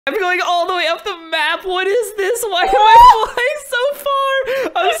I'm going all the way up the map. What is this? Why am I flying so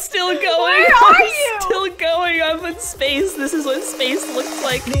far? I'm still going. Where are you? I'm still going. I'm in space. This is what space looks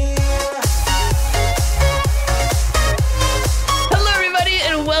like. Hello, everybody,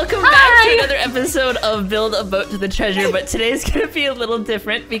 and welcome back to another episode of Build a Boat to the Treasure. But today's gonna be a little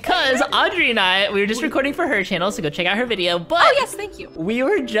different because Audrey and we were just recording for her channel, so go check out her video. But oh yes, thank you. We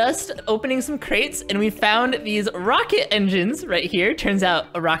were just opening some crates and we found these rocket engines right here. Turns out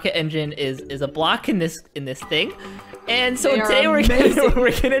a rocket engine is a block in this thing. And so today we're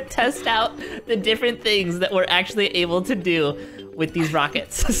gonna test out the different things that we're actually able to do with these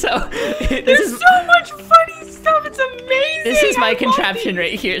rockets. So there's so much funny stuff. It's amazing. This is my contraption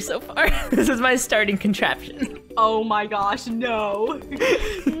right here so far. This is my starting contraption. Oh my gosh, no.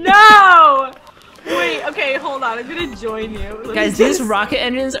 No! Wait, okay, hold on. I'm gonna join you. Guys, these rocket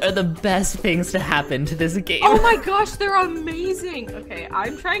engines are the best things to happen to this game. Oh my gosh, they're amazing. Okay,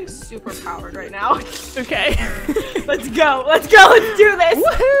 I'm trying super powered right now. Okay. Let's go. Let's do this.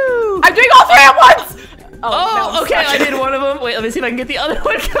 Woohoo! I'm doing all three at once. Oh, okay, I did one of them. Wait, let me see if I can get the other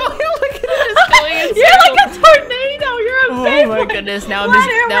one going. Look at this going in You're like a tornado. You're a big my goodness, now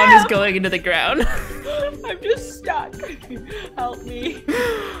I'm just going into the ground. I'm just stuck. Help me.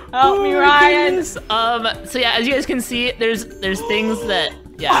 Help me, Ryan. So yeah, as you guys can see, there's things that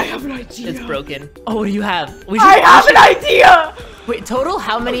I have an idea. It's broken. Oh, what do you have? I have an idea. Wait, total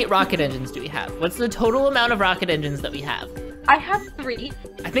how many rocket engines do we have? What's the total amount of rocket engines that we have? I have 3.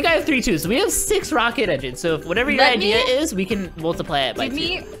 I think I have 3 too. So we have 6 rocket engines. So if whatever your idea is, we can multiply it by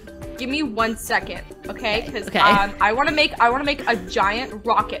 2. Give me 1 second, okay? Because I want to make a giant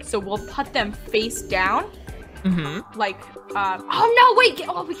rocket. So we'll put them face down. Mm-hmm. Like, oh no, wait!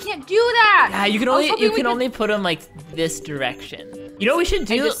 Oh, we can't do that. Yeah, you can only put them like this direction. You know what we should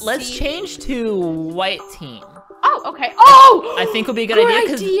do? Let's change to white team. Oh, okay. Oh! I think will be a good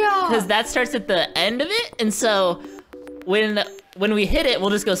idea because that starts at the end of it, and so when we hit it,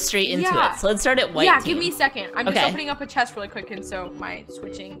 we'll just go straight into it. So let's start at white team. Yeah, give me a second. I'm just opening up a chest really quick, and so my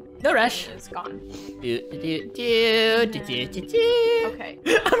switching is gone. Okay.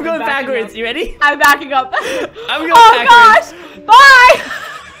 I'm going backwards. You ready? I'm backing up. I'm going backwards. Oh gosh! Bye!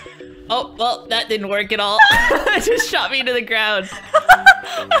 Oh, well, that didn't work at all. It just shot me to the ground.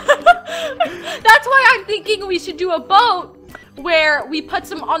 That's why I'm thinking we should do a boat where we put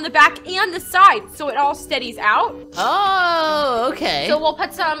some on the back and the side so it all steadies out. Oh, okay. So we'll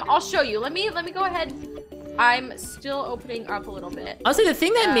put some, I'll show you. Let me go ahead. I'm still opening up a little bit. Honestly, the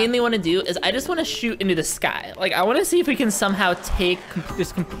thing that I mainly want to do is I just want to shoot into the sky. Like, I want to see if we can somehow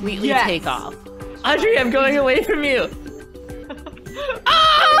just completely take off. Audrey, I'm going away from you. Oh!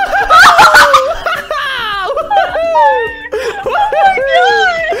 Oh my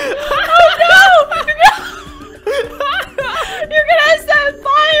god! Oh no! You're gonna set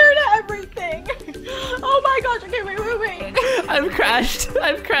fire to everything! Oh my gosh, okay, wait. I've crashed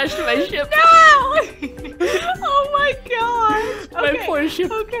my ship. No! Oh my gosh! My poor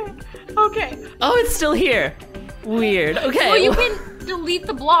ship. Okay. Oh, it's still here. Weird. Okay. Well, you can delete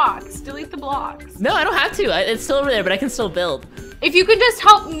the blocks. No, I don't have to. It's still over there, but I can still build. If you can just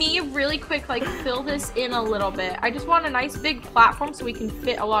help me really quick, like fill this in a little bit. I just want a nice big platform so we can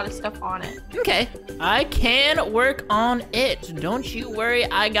fit a lot of stuff on it. Okay, I can work on it. Don't you worry,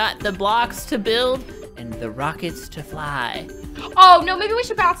 I got the blocks to build and the rockets to fly. Oh, no, maybe we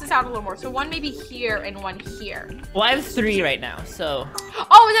should balance this out a little more. So one maybe here and one here. Well, I have 3 right now, so.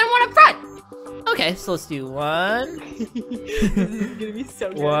 Oh, and then one up front. Okay, so let's do 1. This is gonna be so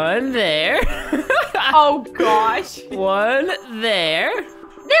good. 1 there. Oh gosh. 1 there.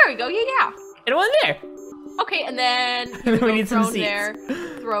 There we go. Yeah. And 1 there. Okay, and then we need some seats. There,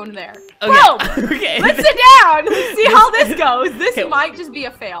 thrown there. Okay. Boom! Okay. Let's sit down. Let's see how this goes. This might just be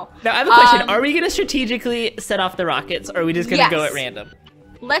a fail. Now I have a question. Are we gonna strategically set off the rockets, or are we just gonna go at random?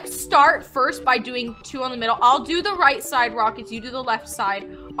 Let's start first by doing 2 on the middle. I'll do the right side rockets. You do the left side.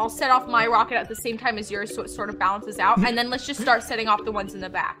 I'll set off my rocket at the same time as yours, so it sort of balances out. And then let's just start setting off the ones in the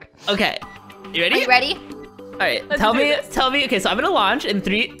back. Okay. You ready? Are you ready? All right. Tell me. Okay, so I'm gonna launch in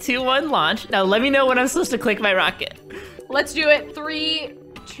 3, 2, 1, launch. Now let me know when I'm supposed to click my rocket. Let's do it. 3,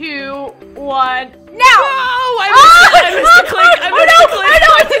 2, 1. Now! No! I missed the click. I missed the click. I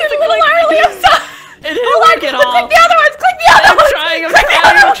know. I think it's a little early. I'm sorry. It didn't work at all. Click the other ones. Click the other ones.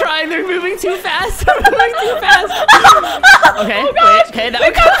 I'm trying. They're moving too fast. Okay. Wait. Okay. That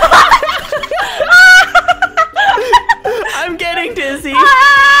would I'm getting dizzy.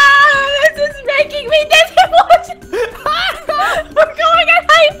 This is making me dizzy. We're going at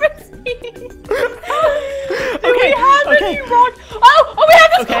hyperspeed. Do we have any rock? Oh, we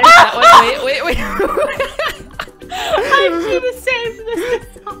have this. Okay. That one. Wait. I should have saved this.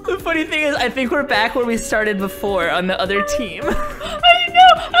 funny thing is, I think we're back where we started before on the other team. I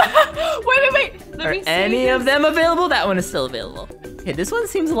know. Wait. Let me see. Are any of them available? That one is still available. Okay, this one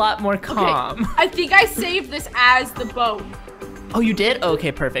seems a lot more calm. Okay. I think I saved this as the boat. Oh, you did?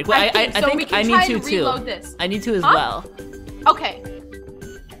 Okay, perfect. Well, I think I need to too. This. I need to as well. Okay.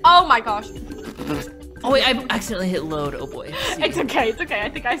 Oh my gosh. Oh wait, I accidentally hit load. Oh boy. It's okay. I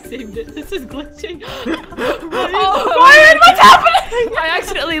think I saved it. This is glitching. Ryan, what's happening? I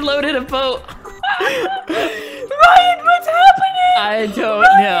accidentally loaded a boat. Ryan, what's happening? I don't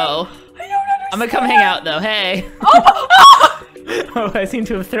know. I don't understand. I'm gonna come hang out though. Hey. Oh, I seem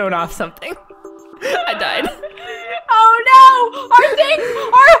to have thrown off something. I died. Oh no!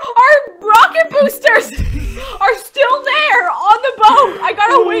 Our rocket boosters are still there on the boat. I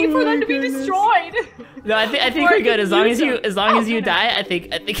gotta wait for them to be destroyed. No, I think we're good. As long as you die, I think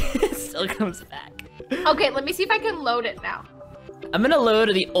it still comes back. Okay, let me see if I can load it now. I'm gonna load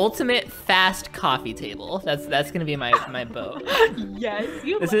the ultimate fast coffee table. That's gonna be my boat. Yes,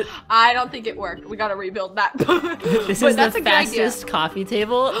 I don't think it worked. We gotta rebuild that. This is the fastest coffee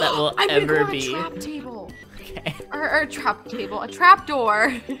table that will ever be. A trap table. Okay. Or a trap table, a trap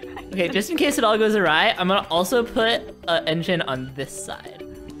door. Okay, just in case it all goes awry, I'm gonna also put an engine on this side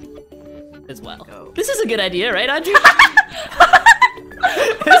as well. This is a good idea, right, Audrey?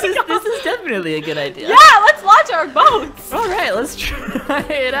 This is definitely a good idea. Yeah, let's launch our boats. All right, let's try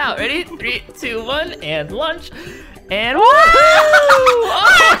it out. Ready? 3, 2, 1, and launch. And woohoo!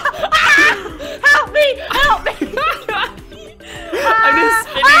 Help me! Help me! I'm just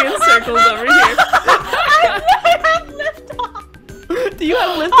spinning in circles over here. I have liftoff. Do you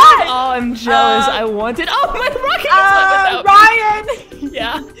have liftoff? Oh, I'm jealous. I wanted. Oh, my rocket just went without me. Ryan.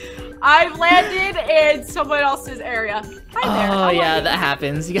 Yeah. I've landed in someone else's area. Hi there. Oh yeah, that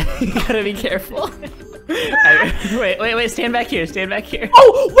happens. You gotta be careful. Right, wait, stand back here,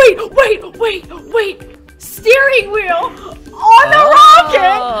 Oh, wait. Steering wheel on the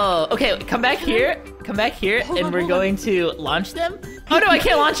rocket. Oh, okay, come back here, and we're going to launch them. Oh no, I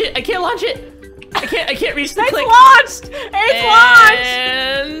can't launch it. I can't reach the click. It's launched.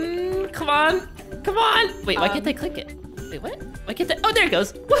 And come on. Wait, why can't I click it? Wait, what? Why can't I? Oh, there it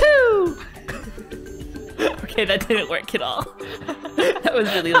goes. Woohoo! Okay, that didn't work at all. That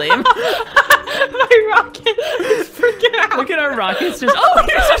was really lame. My rocket is freaking out. Look at our rockets just. Oh,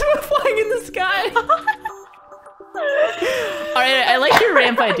 here's just one flying in the sky. All right, I like your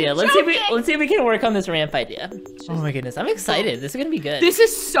ramp idea. Let's see if we can work on this ramp idea. Oh my goodness, I'm excited. This is gonna be good. This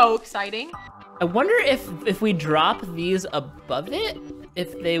is so exciting. I wonder if we drop these above it,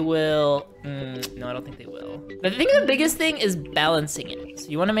 if they will. No, I don't think they will. But I think the biggest thing is balancing it. So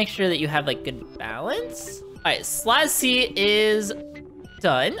you want to make sure that you have like good balance. All right, slide C is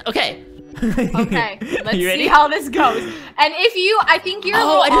done. Okay. Okay, let's see how this goes. And if you, I think you're.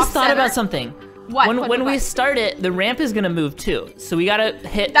 Oh, I just thought about something. What? When we start it, the ramp is gonna move too. So we gotta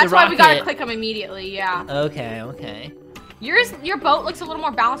hit That's the rocket. why we gotta click them immediately. Yeah. Okay. Your boat looks a little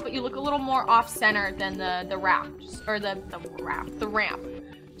more balanced, but you look a little more off-center than the raft or the ramp.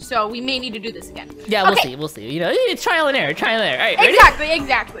 So we may need to do this again. Yeah, we'll see. You know, it's trial and error. All right, ready?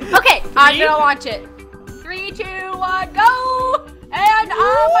 Exactly. Okay, I'm gonna launch it. 3, 2, 1, go! And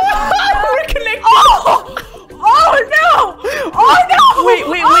we're connected. Oh no! Wait.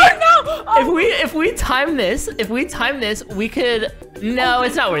 Oh, no! If we time this, we could. No,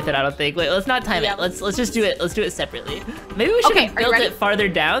 it's not worth it. I don't think. Wait, let's not time it. Let's just do it. Let's do it separately. Maybe we should have built it farther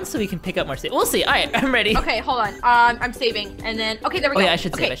down so we can pick up more space. We'll see. All right, I'm ready. Okay, hold on. I'm saving, and then there we go. Oh yeah, I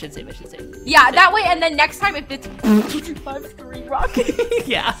should save. Yeah, that way, and then next time if it's 2-5-3 rocket.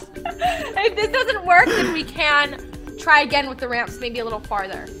 Yeah. If this doesn't work, then we can try again with the ramps, maybe a little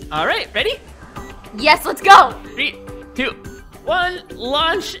farther. All right, ready? Yes, let's go. 3, 2, 1,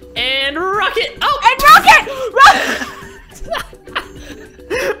 launch and rocket. Oh, and rocket!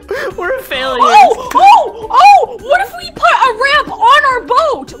 We're failing. Oh! What if we put a ramp on our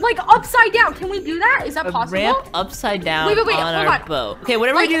boat, like upside down? Can we do that? Is that possible? A ramp upside down wait, on our boat. Okay,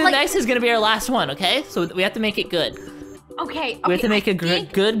 whatever we do next is gonna be our last one. Okay, so we have to make it good. Okay. We have to make a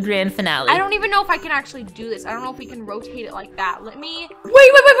good grand finale. I don't even know if I can actually do this. I don't know if we can rotate it like that. Let me.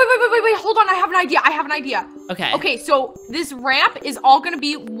 Wait. Hold on. I have an idea. Okay. Okay. So this ramp is all gonna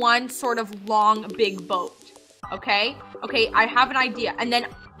be one sort of long, big boat. Okay. I have an idea, and then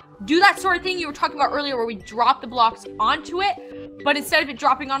do that sort of thing you were talking about earlier, where we drop the blocks onto it, but instead of it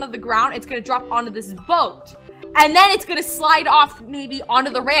dropping onto the ground, it's gonna drop onto this boat, and then it's gonna slide off maybe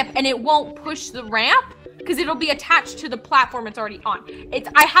onto the ramp, and it won't push the ramp. Because it'll be attached to the platform it's already on.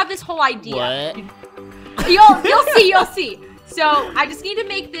 I have this whole idea. What? You'll see. So I just need to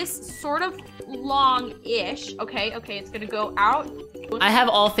make this sort of long-ish. Okay, it's gonna go out I have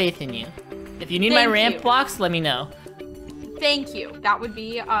all faith in you. If you need my ramp blocks, let me know. Thank you. That would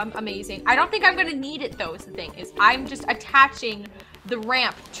be amazing. I don't think I'm gonna need it though, is the thing. Is I'm just attaching the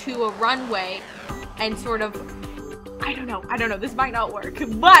ramp to a runway and sort of, I don't know, this might not work,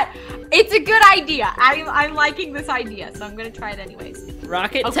 but it's a good idea. I'm liking this idea, so I'm gonna try it anyways.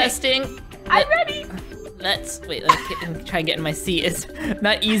 Rocket testing. I'm ready. Let's try and get in my seat. It's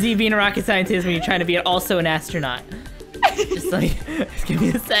not easy being a rocket scientist when you're trying to be also an astronaut. Just give me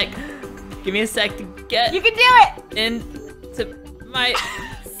a sec. Give me a sec to get. You can do it. Into my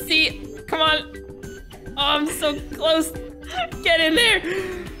seat. Come on. Oh, I'm so close. Get in there.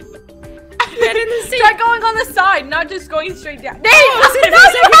 Get in the seat. Try going on the side, not just going straight down. There you go. No,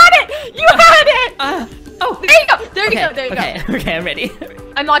 you had it. You had it. Oh, there you go. There you go. There you go. Okay, I'm ready.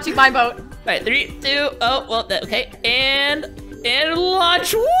 I'm launching my boat. All right, 3, 2, oh, well, okay, and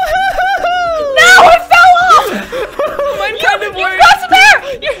launch. Woohoo! No, it fell off. Mine kind of worked. You got some air.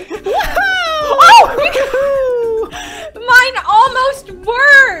 Oh, mine almost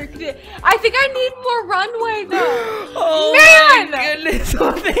worked. I think I need more runway though. Oh man! My goodness!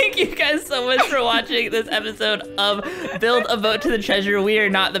 Well, thank you guys so much for watching this episode of Build a Boat to the Treasure. We are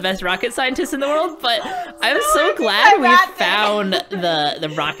not the best rocket scientists in the world, but I'm so glad we found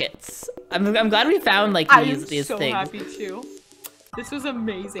the rockets. I'm glad we found like these things. I'm so happy too. This was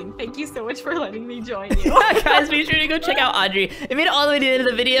amazing. Thank you so much for letting me join you. Guys, be sure to go check out Audrey. If you made it all the way to the end of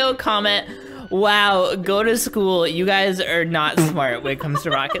the video, comment, wow, go to school. You guys are not smart when it comes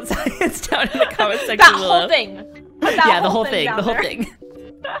to rocket science down in the comment section below. Whole thing. The whole thing.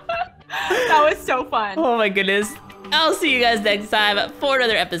 That was so fun. Oh my goodness. I'll see you guys next time for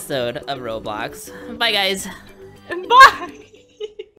another episode of Roblox. Bye, guys. Bye.